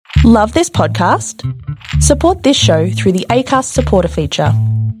Love this podcast? Support this show through the Acast supporter feature.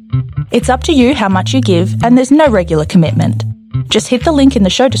 It's up to you how much you give, and there's no regular commitment. Just hit the link in the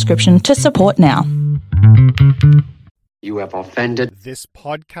show description to support now. You have offended this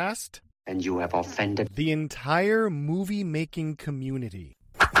podcast, and you have offended the entire movie-making community.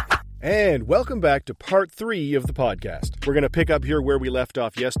 And welcome back to part 3 of the podcast. We're going to pick up here where we left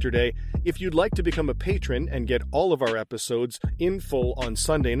off yesterday. If you'd like to become a patron and get all of our episodes in full on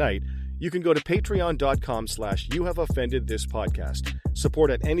Sunday night, you can go to patreon.com/youhaveoffendedthispodcast.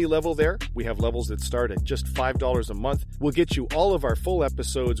 Support at any level there. We have levels that start at just $5 a month. We'll get you all of our full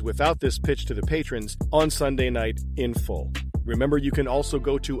episodes without this pitch to the patrons on Sunday night in full. Remember, you can also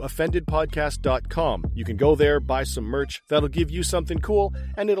go to offendedpodcast.com. You can go there, buy some merch. That'll give you something cool,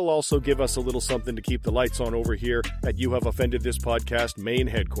 and it'll also give us a little something to keep the lights on over here at You Have Offended This Podcast main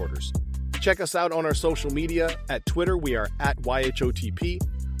headquarters. Check us out on our social media. At Twitter, we are at YHOTP.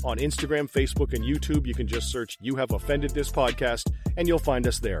 On Instagram, Facebook, and YouTube, you can just search You Have Offended This Podcast, and you'll find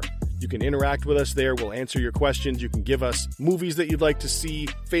us there. You can interact with us there. We'll answer your questions. You can give us movies that you'd like to see,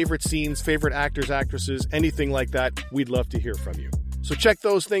 favorite scenes, favorite actors, actresses, anything like that. We'd love to hear from you. So check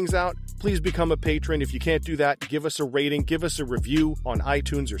those things out. Please become a patron. If you can't do that, give us a rating, give us a review on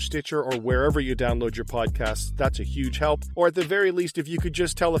iTunes or Stitcher or wherever you download your podcasts. That's a huge help. Or at the very least, if you could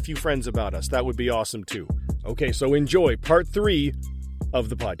just tell a few friends about us, that would be awesome too. Okay, so enjoy part 3 of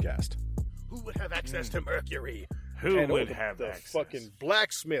the podcast. Who would have access to Mercury? Who would have the access? Fucking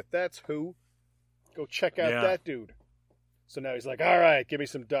blacksmith, that's who. Go check out that dude. So now he's like, all right, give me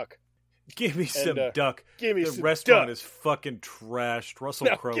some duck. Give me some duck. Give me the some restaurant duck. is fucking trashed. Russell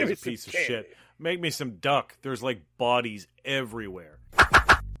Crowe is a piece of shit. Make me some duck. There's like bodies everywhere.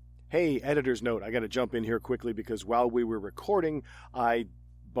 Hey, editor's note. I got to jump in here quickly because while we were recording, I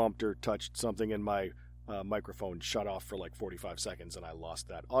bumped or touched something and my microphone shut off for like 45 seconds and I lost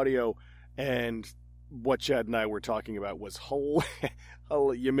that audio. And what Chad and I were talking about was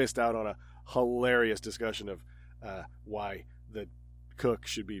you missed out on a hilarious discussion of why the cook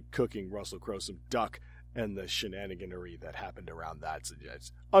should be cooking Russell Crowe some duck and the shenaniganery that happened around that. So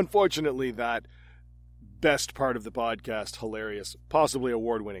unfortunately, that best part of the podcast, hilarious, possibly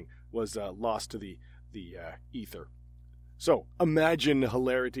award-winning, was lost to the ether. So imagine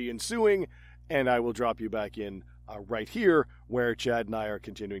hilarity ensuing, and I will drop you back in right here where Chad and I are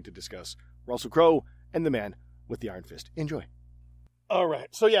continuing to discuss Russell Crowe and the man with the iron fist. Enjoy. All right.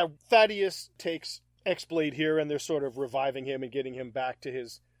 So yeah, Thaddeus takes X-Blade here, and they're sort of reviving him and getting him back to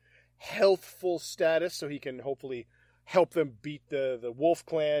his healthful status so he can hopefully help them beat the Wolf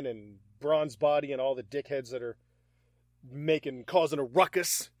Clan and Bronze Body and all the dickheads that are causing a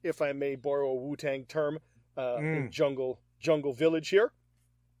ruckus, if I may borrow a Wu-Tang term, in Jungle Village here.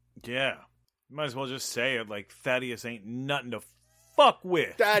 Yeah. Might as well just say it, like Thaddeus ain't nothing to fuck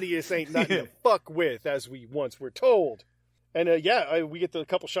with. Thaddeus ain't nothing to fuck with, as we once were told. And we get a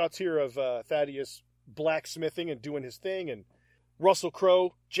couple shots here of Thaddeus blacksmithing and doing his thing, and Russell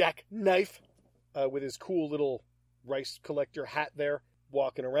Crowe, jackknife, with his cool little rice collector hat there,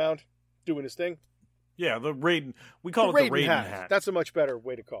 walking around, doing his thing. Yeah, the Raiden. We call it the Raiden hat. That's a much better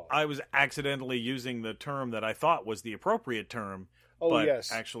way to call it. I was accidentally using the term that I thought was the appropriate term, but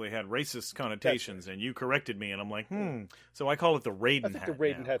actually had racist connotations, and you corrected me, and I'm like, So I call it the Raiden hat. I think the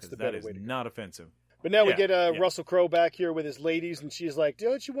Raiden hat's the better way to go. That is not offensive. But now we get Russell Crowe back here with his ladies, and she's like,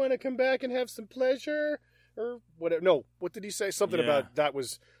 don't you want to come back and have some pleasure? Or whatever. No, what did he say? Something about that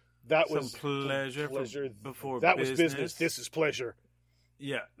was pleasure. Before that was business. This is pleasure.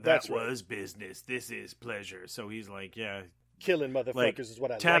 Yeah, that was business. This is pleasure. So he's like, killing motherfuckers is what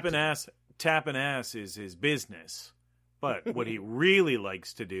I like. Tapping ass is his business. But what he really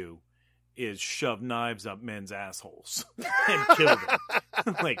likes to do is shove knives up men's assholes and kill them.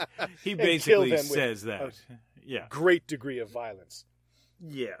 Like, he basically says that. Yeah. Great degree of violence.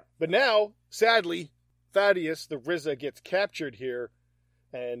 Yeah. But now, sadly, Thaddeus, the RZA, gets captured here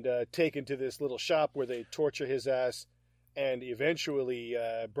and taken to this little shop where they torture his ass. And eventually,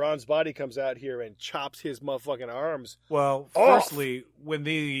 Bronze Body comes out here and chops his motherfucking arms. Well, firstly, when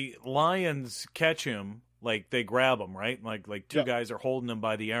the lions catch him, like, they grab him, right? Like two guys are holding him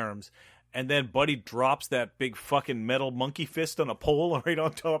by the arms. And then Buddy drops that big fucking metal monkey fist on a pole right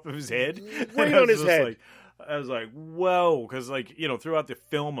on top of his head. Right on his head. I was like, whoa, because, like, you know, throughout the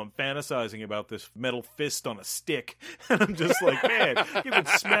film, I'm fantasizing about this metal fist on a stick. And I'm just like, man, you could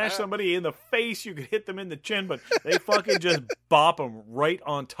smash somebody in the face, you could hit them in the chin, but they fucking just bop them right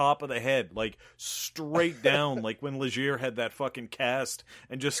on top of the head, like, straight down, like when Legier had that fucking cast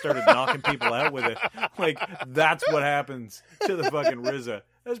and just started knocking people out with it. Like, that's what happens to the fucking RZA.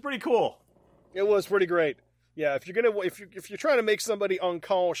 That was pretty cool. It was pretty great. Yeah, if you're trying to make somebody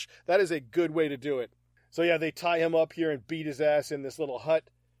unconscious, that is a good way to do it. So yeah, they tie him up here and beat his ass in this little hut,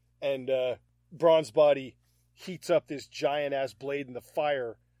 and Braun's body heats up this giant ass blade in the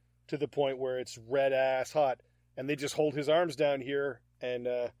fire to the point where it's red ass hot, and they just hold his arms down here and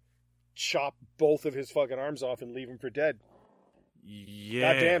chop both of his fucking arms off and leave him for dead.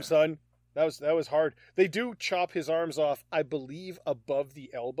 Yeah. Goddamn, son. That was hard. They do chop his arms off, I believe, above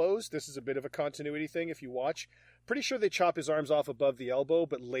the elbows. This is a bit of a continuity thing if you watch. Pretty sure they chop his arms off above the elbow,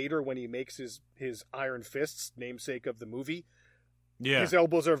 but later when he makes his iron fists, namesake of the movie, his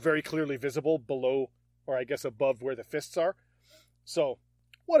elbows are very clearly visible below, or I guess above where the fists are. So,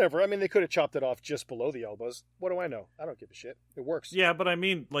 whatever. I mean, they could have chopped it off just below the elbows. What do I know? I don't give a shit. It works. Yeah, but I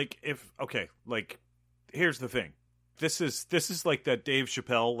mean, like, here's the thing. This is like that Dave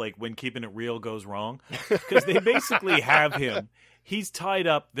Chappelle, like, when keeping it real goes wrong. Because they basically have him. He's tied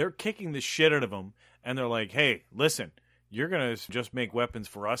up. They're kicking the shit out of him. And they're like, hey, listen, you're going to just make weapons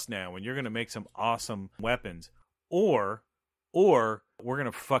for us now. And you're going to make some awesome weapons. Or we're going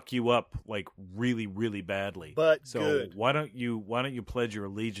to fuck you up, like, really, really badly. But so good. why don't you pledge your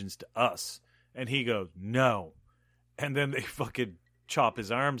allegiance to us? And he goes, no. And then they fucking chop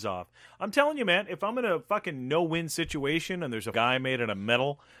his arms off. I'm telling you, man, if I'm in a fucking no-win situation and there's a guy made out of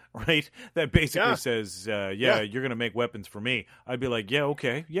metal, right, that basically says, you're going to make weapons for me, I'd be like, yeah,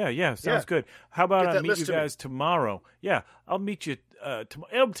 okay, yeah, sounds good. How about I meet you guys tomorrow? Yeah, I'll meet you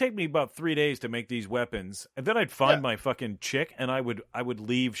tomorrow. It'll take me about 3 days to make these weapons, and then I'd find my fucking chick, and I would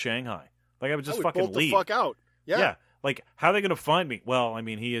leave Shanghai. Like, I would just fucking leave. The fuck out. Yeah. Like, how are they going to find me? Well, I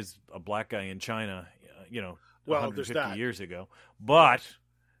mean, he is a black guy in China, 150 years ago. But,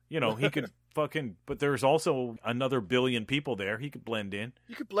 he could fucking... But there's also another billion people there. He could blend in.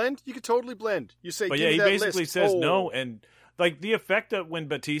 You could blend? You could totally blend. You say, but give me he that basically list. says no. And, like, the effect of when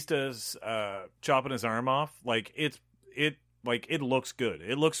Batista's chopping his arm off, like, it looks good.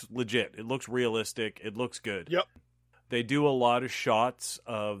 It looks legit. It looks realistic. It looks good. Yep. They do a lot of shots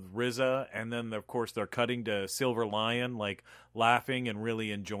of RZA, and then, of course, they're cutting to Silver Lion, like, laughing and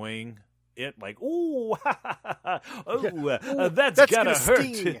really enjoying it, like, ooh, that's gonna hurt.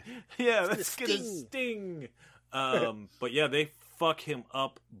 Sting. Yeah, that's gonna sting. But yeah, they fuck him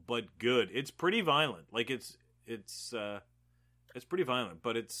up, but good. It's pretty violent. Like, it's pretty violent,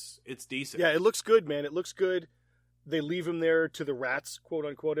 but it's decent. Yeah, it looks good, man. It looks good. They leave him there to the rats, quote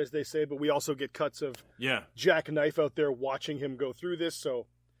unquote, as they say, but we also get cuts of Jack Knife out there watching him go through this. So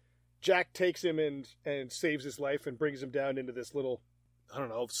Jack takes him and saves his life and brings him down into this little, I don't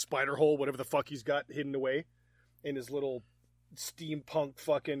know, spider hole, whatever the fuck he's got hidden away in his little steampunk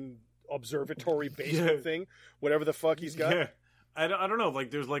fucking observatory basement thing, whatever the fuck he's got. Yeah. I don't know,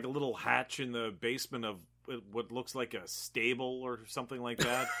 like, there's like a little hatch in the basement of what looks like a stable or something like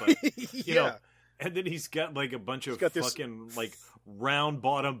that, but you know. And then he's got like a bunch of fucking like round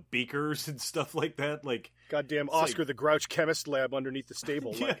bottom beakers and stuff like that. Like, goddamn Oscar the Grouch chemist lab underneath the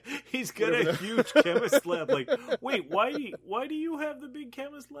stable. Yeah, like, he's got a huge chemist lab. Like, wait, why do you have the big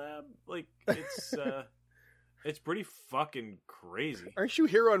chemist lab? Like, it's pretty fucking crazy. Aren't you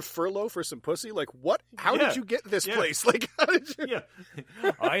here on furlough for some pussy? Like, what? How did you get this place? Like, how did you? Yeah,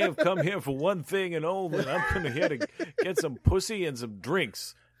 I have come here for one thing and only. I'm coming here to get some pussy and some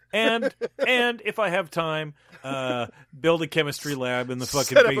drinks. And if I have time, build a chemistry lab in the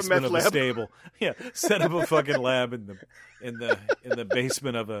fucking basement of a stable. Yeah, set up a fucking lab in the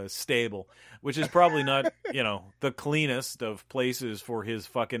basement of a stable, which is probably not, the cleanest of places for his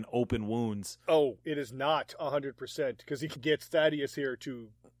fucking open wounds. Oh, it is not 100%, because he gets Thaddeus here to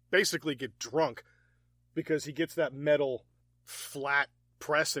basically get drunk because he gets that metal flat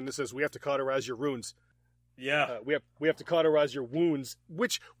press and it says, "We have to cauterize your wounds." Yeah, we have to cauterize your wounds.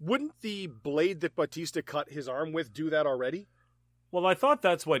 Which, wouldn't the blade that Batista cut his arm with do that already? Well, I thought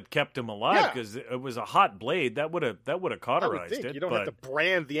that's what kept him alive, because it was a hot blade that would have cauterized it. You don't have to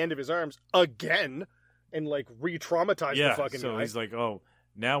brand the end of his arms again and like re-traumatize the fucking guy. So he's like, oh,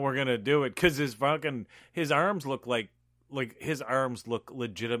 now we're gonna do it, because his arms look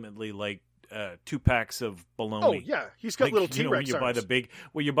legitimately like 2 packs of bologna. Oh yeah, he's got little T-Rex arms.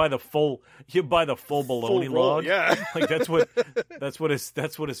 You buy the full bologna log. Yeah, like that's what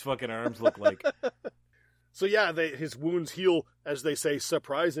his fucking arms look like. So yeah, his wounds heal, as they say,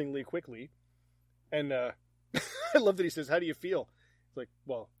 surprisingly quickly. And I love that he says, "How do you feel?" It's like,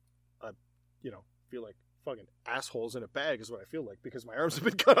 well, I feel like fucking assholes in a bag is what I feel like, because my arms have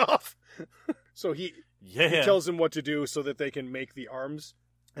been cut off. So he tells him what to do so that they can make the arms.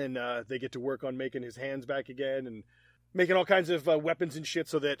 And they get to work on making his hands back again and making all kinds of weapons and shit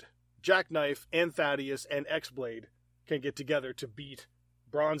so that Jackknife and Thaddeus and X-Blade can get together to beat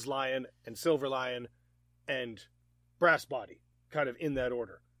Bronze Lion and Silver Lion and Brass Body, kind of in that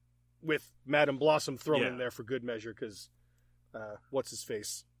order, with Madame Blossom thrown in Yeah. there for good measure because what's his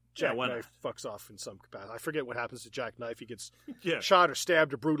face? Jack why Knife fucks off in some capacity. I forget what happens to Jack Knife. He gets Yeah. shot or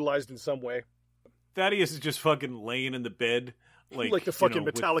stabbed or brutalized in some way. Thaddeus is just fucking laying in the bed. Like The fucking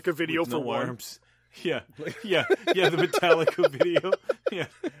with- Metallica video with for no one. arms. Yeah. Yeah. Yeah, the Metallica video. Yeah.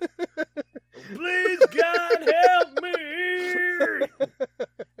 Please God help me.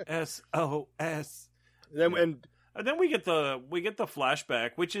 SOS. And then we get the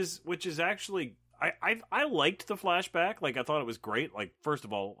flashback, which is actually I liked the flashback. Like, I thought it was great. Like, first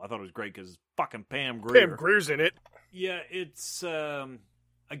of all, I thought it was great because fucking Pam Grier. Pam Grier's in it. Yeah, it's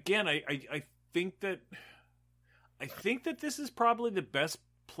again, I think that this is probably the best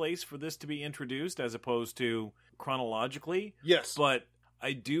place for this to be introduced as opposed to chronologically. Yes. But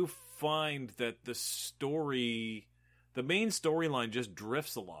I do find that the main storyline just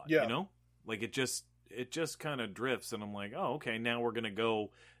drifts a lot. Yeah. You know? Like, it just kind of drifts, and I'm like, oh, okay, now we're gonna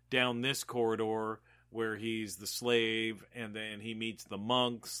go down this corridor where he's the slave, and then he meets the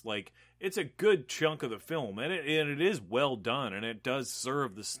monks. Like, it's a good chunk of the film, and it is well done, and it does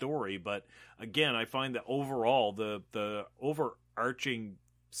serve the story. But again, I find that overall, the overarching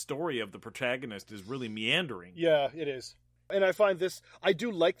story of the protagonist is really meandering. Yeah, it is. And I find this, I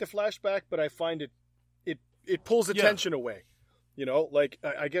do like the flashback, but I find it pulls attention away. You know, like,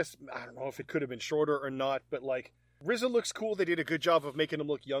 I guess, I don't know if it could have been shorter or not, but like, RZA looks cool. They did a good job of making him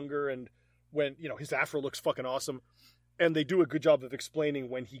look younger, and when, you know, his afro looks fucking awesome. And they do a good job of explaining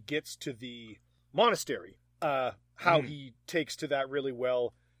when he gets to the monastery, how he takes to that really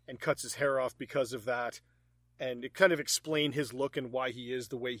well and cuts his hair off because of that. And it kind of explain his look and why he is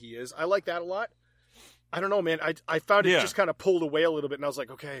the way he is. I like that a lot. I don't know, man. I found it just kind of pulled away a little bit, and I was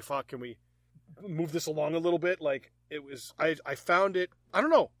like, okay, fuck, can we move this along a little bit? Like, it was, I found it, I don't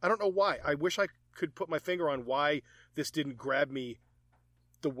know why. I wish I could put my finger on why this didn't grab me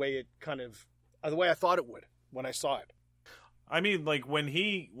the way it kind of, the way I thought it would when I saw it. I mean, like, when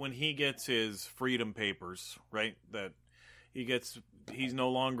he gets his freedom papers, right? That he's no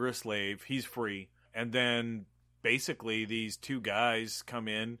longer a slave, he's free. And then basically these two guys come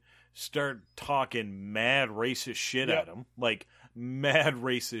in, start talking mad racist shit at him, like mad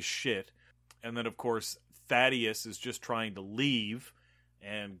racist shit. And then, of course, Thaddeus is just trying to leave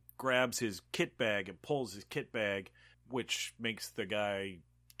and grabs his kit bag and pulls his kit bag, which makes the guy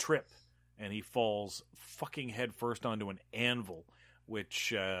trip, and he falls fucking head first onto an anvil,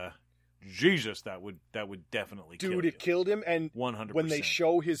 which Jesus, that would definitely kill you. Dude, it killed him. And 100%. when they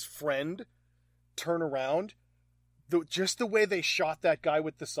show his friend turn around, just the way they shot that guy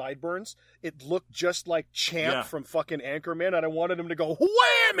with the sideburns, it looked just like Champ from fucking Anchorman, and I wanted him to go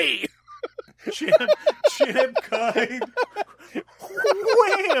whammy. Champ kind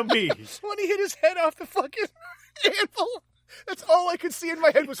whammy When he hit his head off the fucking anvil, that's all I could see in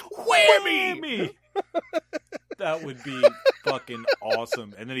my head was whammy. That would be fucking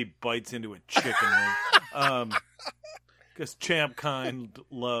awesome. And then he bites into a chicken wing. Because Champ kind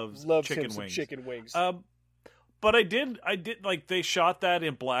loves chicken him some wings. chicken wings. But I did like, they shot that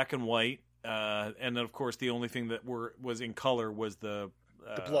in black and white, and then of course the only thing that was in color was the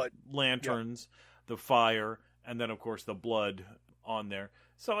blood, lanterns, the fire, and then of course the blood on there.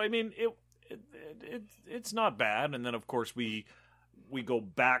 So I mean, it's not bad. And then of course we go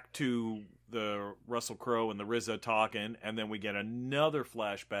back to the Russell Crowe and the RZA talking, and then we get another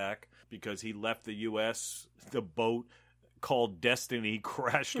flashback because he left the U.S. The boat called Destiny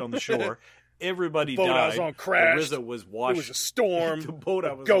crashed on the shore. Everybody boat died. I was on crashed. The RZA was washed. It was a storm. The boat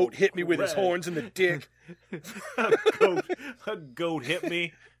I was goat on hit me with his crashed. horns in the dick. a goat hit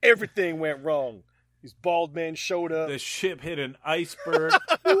me. Everything went wrong. These bald men showed up. The ship hit an iceberg.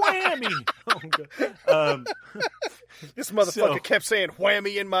 Whammy! Oh, God. This motherfucker kept saying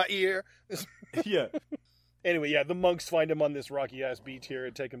whammy in my ear. Yeah. Anyway, yeah, the monks find him on this rocky ass beach here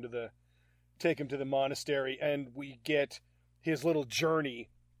and take him to the monastery, and we get his little journey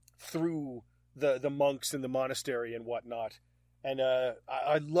through the monks in the monastery and whatnot. And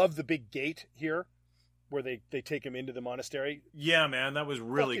I love the big gate here where they take him into the monastery. Yeah, man, that was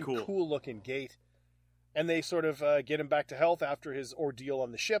really Fucking cool. Cool looking gate. And they sort of get him back to health after his ordeal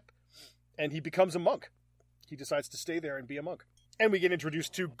on the ship, and he becomes a monk. He decides to stay there and be a monk. And we get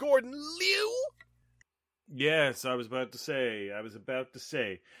introduced to Gordon Liu. Yes, I was about to say.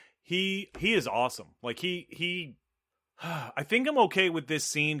 He is awesome. Like, he I think I'm okay with this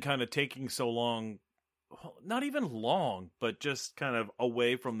scene kind of taking so long. Not even long, but just kind of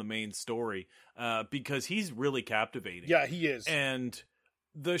away from the main story, because he's really captivating. Yeah, he is. And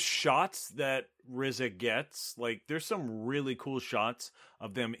the shots that RZA gets, like, there's some really cool shots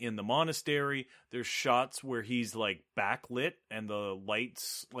of them in the monastery. There's shots where he's like backlit and the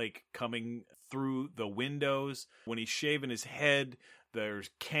lights like coming through the windows. When he's shaving his head, there's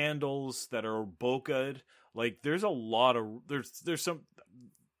candles that are bokeh'd. Like, there's a lot of there's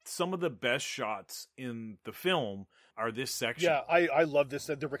some of the best shots in the film are this section. Yeah, I love this.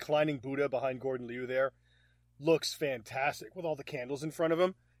 The reclining Buddha behind Gordon Liu there looks fantastic with all the candles in front of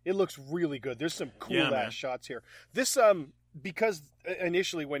him. It looks really good. There's some cool ass shots here. This because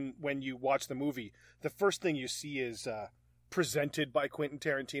initially when you watch the movie, the first thing you see is presented by Quentin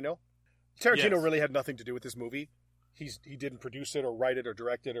Tarantino. Tarantino really had nothing to do with this movie. He didn't produce it or write it or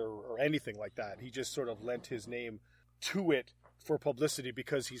direct it or anything like that. He just sort of lent his name to it for publicity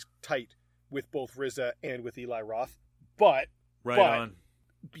because he's tight with both RZA and with Eli Roth. But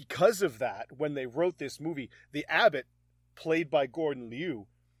because of that, when they wrote this movie, the abbot, played by Gordon Liu,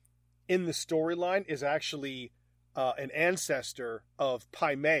 in the storyline is actually an ancestor of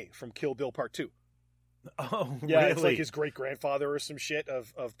Pai Mei from Kill Bill Part 2. Oh, yeah, really? It's like his great-grandfather or some shit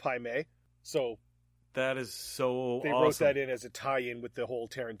of Pai Mei. So that is so they awesome. wrote that in as a tie-in with the whole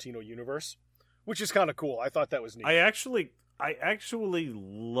Tarantino universe, which is kind of cool. I thought that was neat. I actually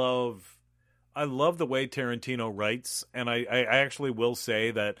love the way Tarantino writes, and I actually will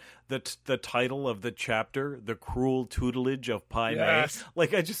say that the title of the chapter, The Cruel Tutelage of Pai Mei,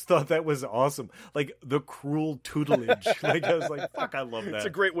 like, I just thought that was awesome. Like, the cruel tutelage. Like, I was like, fuck, I love that. It's a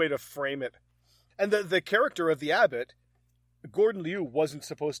great way to frame it. And the character of the abbot, Gordon Liu wasn't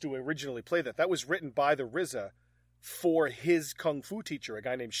supposed to originally play that. That was written by the RZA for his kung fu teacher, a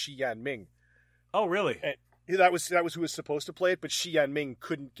guy named Shi Yan Ming. Oh, really? And that was who was supposed to play it, but Shi Yan Ming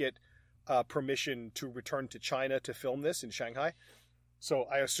couldn't get permission to return to China to film this in Shanghai. So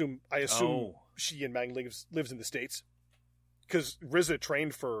I assume Shi Yan Ming lives in the States, because RZA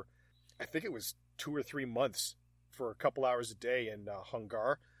trained for, I think it was 2 or 3 months for a couple hours a day in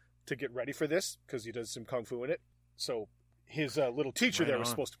Hungar to get ready for this, because he does some kung fu in it. So his little teacher there was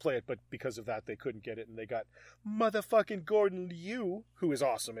supposed to play it, but because of that they couldn't get it, and they got motherfucking Gordon Liu, who is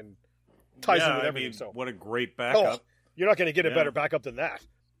awesome and ties in with everything. I mean, so what a great backup! You're not going to get a better backup than that.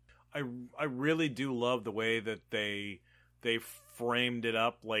 I really do love the way that they framed it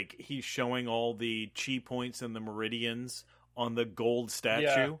up. Like, he's showing all the chi points and the meridians on the gold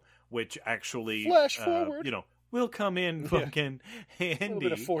statue, which actually flash forward, will come in fucking handy. A little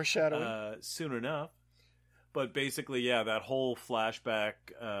bit of foreshadowing soon enough. But basically, that whole flashback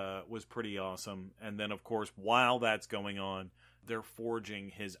was pretty awesome. And then, of course, while that's going on, they're forging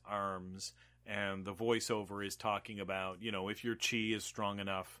his arms. And the voiceover is talking about, if your chi is strong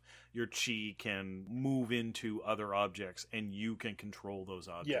enough, your chi can move into other objects and you can control those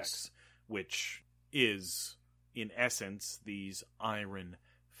objects, which is, in essence, these iron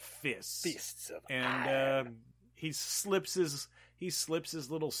fists. Fists of iron. And he slips his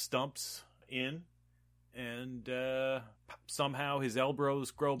little stumps in, and somehow his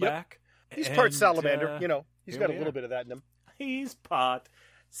elbows grow back. He's part salamander, he's got a little bit of that in him. He's part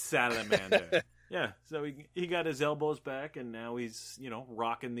salamander. So he got his elbows back, and now he's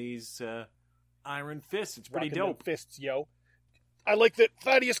rocking these iron fists. It's pretty dope. Them fists, yo. I like that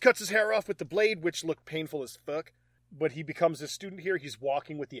Thaddeus cuts his hair off with the blade, which looked painful as fuck. But he becomes a student here. He's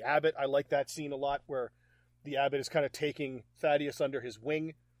walking with the abbot. I like that scene a lot, where the abbot is kind of taking Thaddeus under his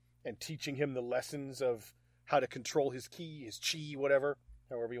wing and teaching him the lessons of how to control his ki, his chi, whatever,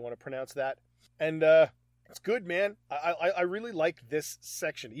 however you want to pronounce that. And it's good, man. I really like this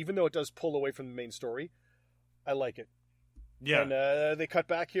section, even though it does pull away from the main story. I like it. Yeah. And they cut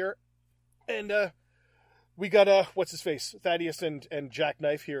back here, and we got what's his face, Thaddeus and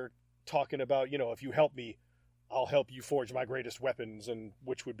Jackknife here talking about, if you help me, I'll help you forge my greatest weapons, and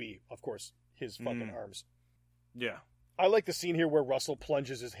which would be, of course, his fucking arms. Yeah. I like the scene here where Russell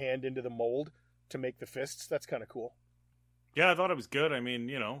plunges his hand into the mold to make the fists. That's kind of cool. Yeah, I thought it was good. I mean,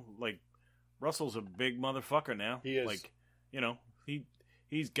 Russell's a big motherfucker now. He is. Like,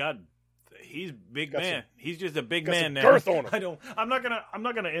 he's big man. He's just a big got man some now. girth on him. I'm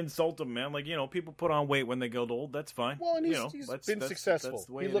not gonna insult him, man. Like, people put on weight when they get old. That's fine. Well, and he's been successful. That's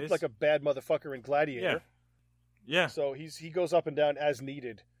the way he it looked is. like a bad motherfucker in Gladiator. Yeah. So he goes up and down as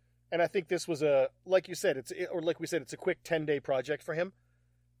needed. And I think this was like we said, it's a quick 10-day project for him.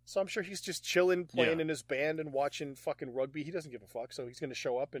 So I'm sure he's just chilling, playing in his band and watching fucking rugby. He doesn't give a fuck. So he's going to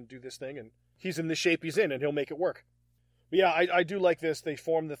show up and do this thing, and he's in the shape he's in, and he'll make it work. But yeah, I do like this. They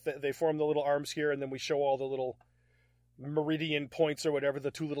form the little arms here, and then we show all the little meridian points or whatever, the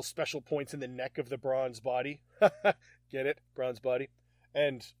 2 little special points in the neck of the bronze body. Get it? Bronze body.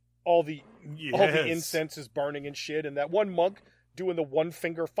 And all the incense is burning and shit, and that one monk doing the one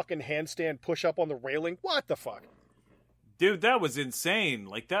finger fucking handstand push up on the railing. What the fuck? Dude, that was insane.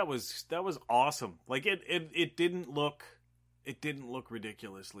 Like that was awesome. Like it didn't look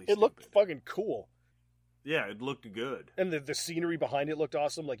ridiculously stupid. It looked fucking cool. Yeah, it looked good. And the scenery behind it looked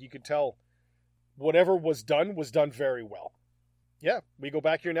awesome. Like you could tell whatever was done very well. Yeah, we go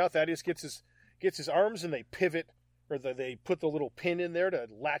back here now. Thaddeus gets his arms and they pivot, or they put the little pin in there to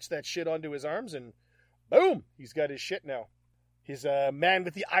latch that shit onto his arms, and boom, he's got his shit now. He's a man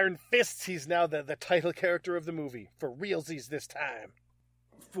with the iron fists. He's now the title character of the movie. For realsies this time.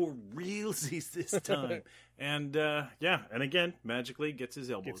 For realsies this time. And, and again, magically gets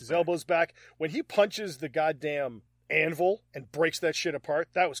his elbows elbows back. When he punches the goddamn anvil and breaks that shit apart,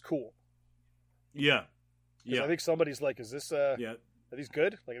 that was cool. Yeah. I think somebody's like, is this, are these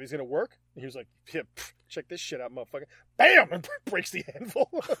good? Like, are these going to work? And he was like, yeah, check this shit out, motherfucker. Bam! And breaks the anvil.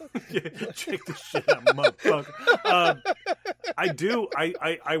 Check this shit out, motherfucker.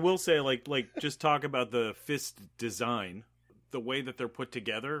 I will say, like, just talk about the fist design. The way that they're put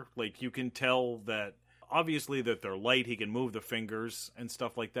together, like, you can tell that, obviously, that they're light. He can move the fingers and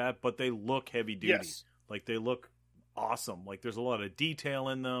stuff like that, but they look heavy duty. Yes. Like, they look awesome. Like, there's a lot of detail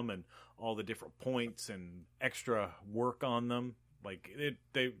in them and all the different points and extra work on them. Like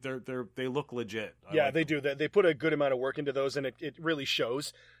they look legit. They do. They put a good amount of work into those, and it really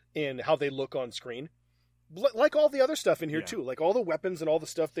shows in how they look on screen. Like all the other stuff in here too. Like all the weapons and all the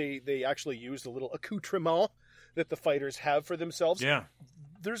stuff they actually use, the little accoutrement that the fighters have for themselves. Yeah.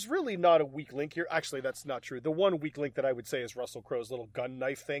 There's really not a weak link here. Actually, that's not true. The one weak link that I would say is Russell Crowe's little gun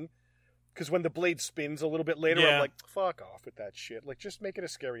knife thing. Because when the blade spins a little bit later, I'm like, fuck off with that shit. Like, just make it a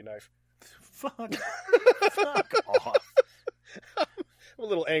scary knife. Fuck off. I'm a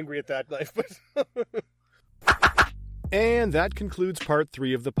little angry at that knife, but... And that concludes part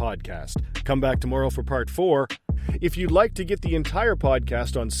 3 of the podcast. Come back tomorrow for part 4. If you'd like to get the entire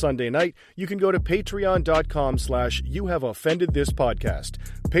podcast on Sunday night, you can go to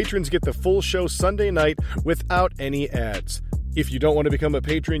patreon.com/youhaveoffendedthispodcast. Patrons get the full show Sunday night without any ads. If you don't want to become a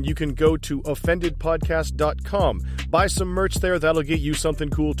patron, you can go to offendedpodcast.com. Buy some merch there. That'll get you something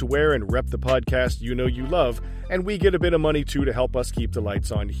cool to wear and rep the podcast you know you love. And we get a bit of money, too, to help us keep the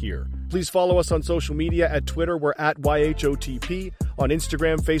lights on here. Please follow us on social media. At Twitter, we're at YHOTP. On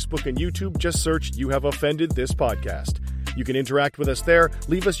Instagram, Facebook, and YouTube, just search You Have Offended This Podcast. You can interact with us there.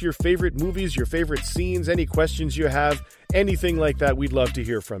 Leave us your favorite movies, your favorite scenes, any questions you have, anything like that. We'd love to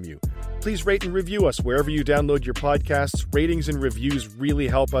hear from you. Please rate and review us wherever you download your podcasts. Ratings and reviews really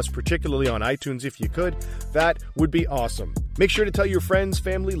help us, particularly on iTunes if you could. That would be awesome. Make sure to tell your friends,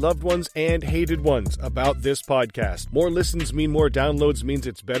 family, loved ones, and hated ones about this podcast. More listens mean more downloads, means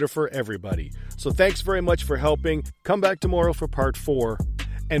it's better for everybody. So thanks very much for helping. Come back tomorrow for part 4,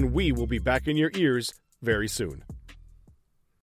 and we will be back in your ears very soon.